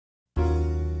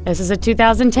This is a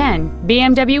 2010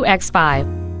 BMW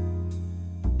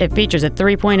X5. It features a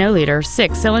 3.0-liter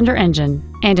six-cylinder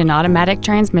engine and an automatic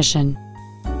transmission.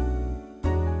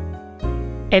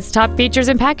 Its top features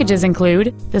and packages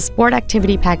include the Sport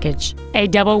Activity Package, a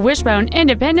double wishbone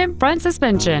independent front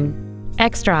suspension,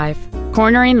 xDrive,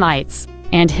 cornering lights,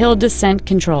 and hill descent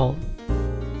control.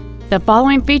 The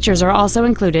following features are also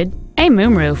included: a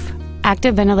moonroof,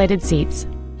 active ventilated seats,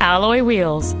 alloy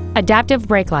wheels, adaptive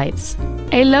brake lights,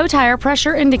 a low tire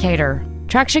pressure indicator,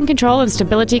 traction control and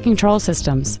stability control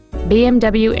systems,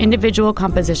 BMW individual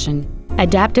composition,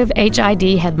 adaptive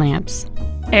HID headlamps,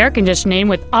 air conditioning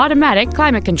with automatic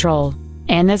climate control,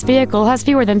 and this vehicle has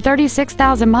fewer than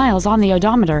 36,000 miles on the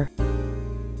odometer.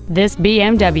 This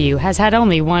BMW has had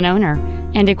only one owner,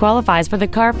 and it qualifies for the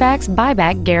Carfax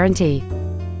buyback guarantee.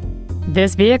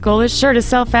 This vehicle is sure to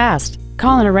sell fast.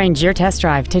 Call and arrange your test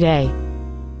drive today.